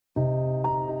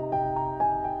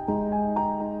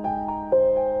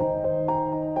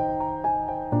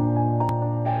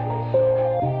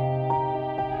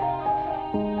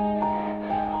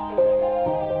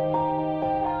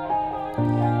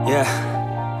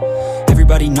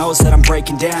Everybody knows that I'm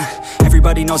breaking down.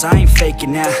 Everybody knows I ain't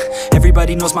faking now.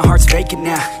 Everybody knows my heart's vacant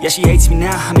now. Yeah, she hates me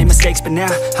now, I made mistakes, but now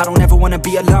I don't ever wanna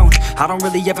be alone. I don't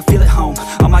really ever feel at home.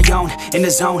 On my own, in the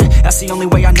zone, that's the only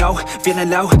way I know. Feeling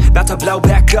low, about to blow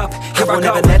back up. I won't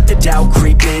ever let the doubt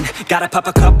creep in. Gotta pop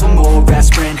a couple more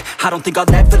aspirin. I don't think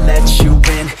I'll ever let you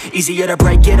in. Easier to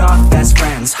break it off as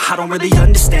friends. I don't really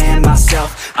understand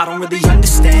myself. I don't really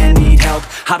understand, need help.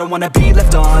 I don't wanna be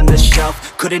left on the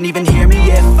shelf. Couldn't even hear me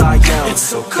if I yelled. It's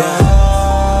so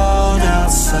cold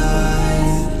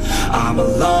outside, I'm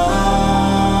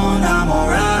alone, I'm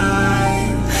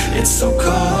alright. It's so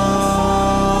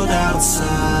cold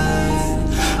outside,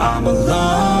 I'm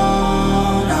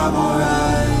alone, I'm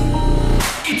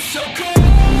alright. It's so cold.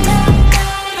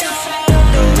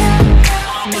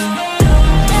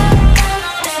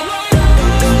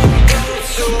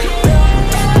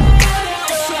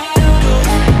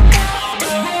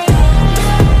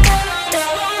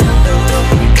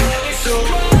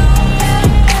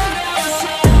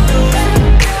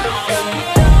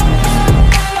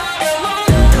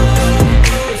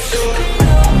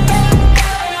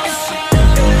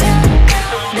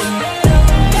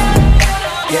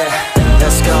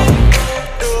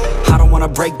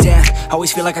 Break down,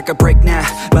 always feel like I could break now,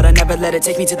 but I never let it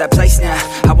take me to that place now.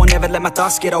 I won't ever let my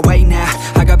thoughts get away now.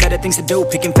 I got better things to do,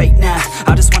 picking fate now.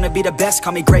 I just wanna be the best,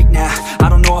 call me great now. I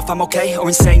don't know if I'm okay or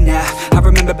insane now. I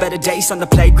remember better days on the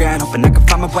playground, hoping I can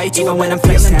find my way to even when I'm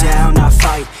feeling down, I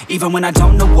fight, even when I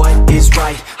don't know what is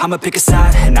right. I'ma pick a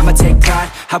side, and I'ma take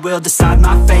pride. I will decide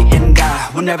my fate, and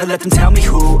I will never let them tell me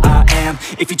who I am.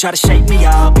 If you try to shake me,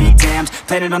 I'll be damned.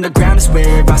 Planet on the ground is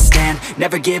where I stand.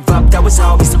 Never give up, that was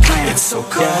always the plan. It's so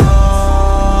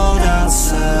cold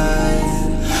outside,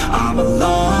 I'm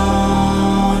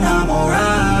alone, I'm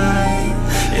alright.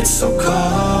 It's so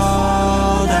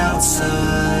cold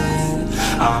outside,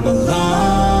 I'm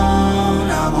alone,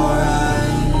 I'm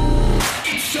alright.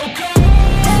 It's so cold.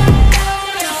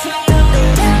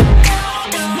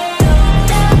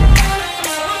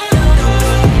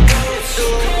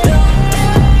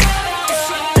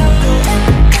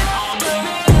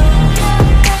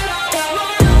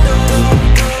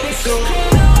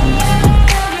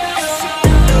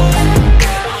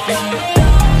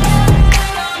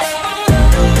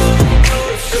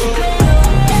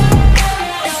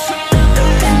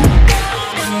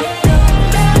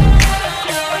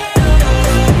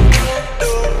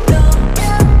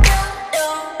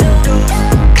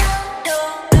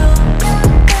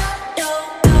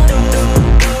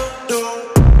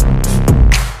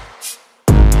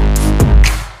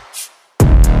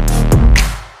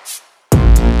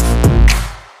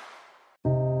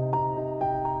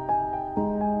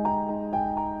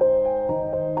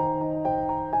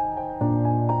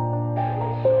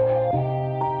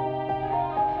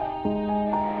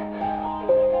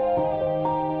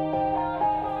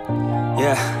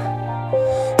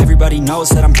 Everybody knows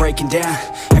that I'm breaking down.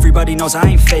 Everybody knows I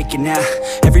ain't faking now.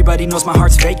 Everybody knows my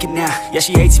heart's vacant now. Yeah,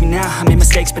 she hates me now, I made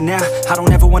mistakes, but now I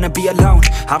don't ever wanna be alone.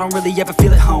 I don't really ever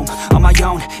feel at home. On my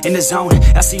own, in the zone,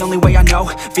 that's the only way I know.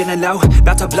 Feeling low,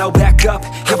 about to blow back up.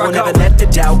 I won't ever let the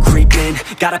doubt creep in.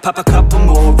 Gotta pop a couple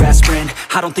more aspirin.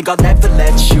 I don't think I'll ever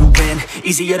let you in.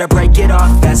 Easier to break it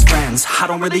off as friends. I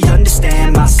don't really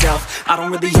understand myself. I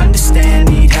don't really understand,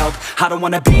 need help. I don't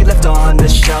wanna be left on the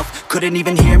shelf. Couldn't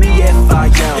even hear me if I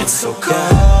yelled. It's so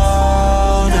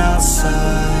cold outside,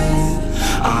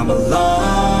 I'm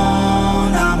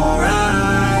alone, I'm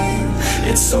alright.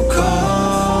 It's so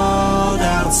cold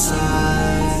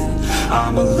outside,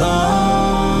 I'm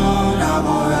alone, I'm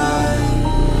alright.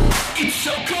 It's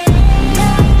so cold.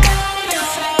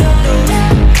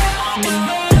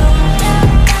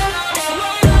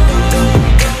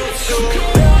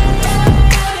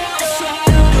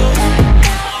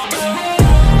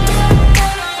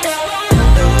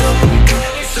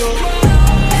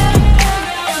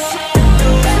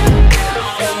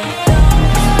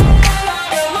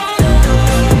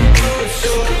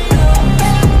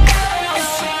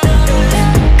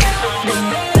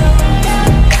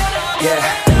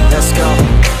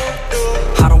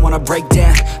 Break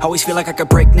down, always feel like I could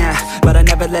break now, but I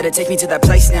never let it take me to that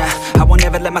place now. I won't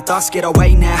ever let my thoughts get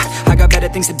away now. I got better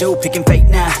things to do, picking fate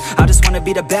now. I just wanna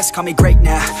be the best, call me great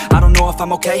now. I don't know if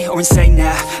I'm okay or insane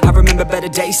now. I remember better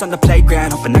days on the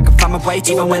playground, hoping I can find my way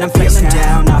to even when I'm feeling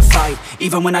down, I fight,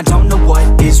 even when I don't know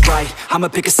what is right. I'ma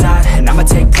pick a side, and I'ma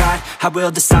take pride. I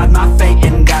will decide my fate,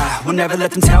 and I will never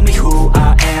let them tell me who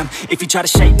I am. If you try to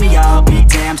shake me, I'll be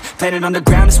damned. Planet on the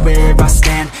ground is where I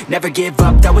stand. Never give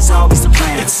up, that was always the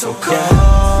plan. It's so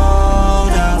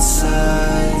cold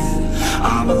outside,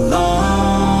 I'm alone.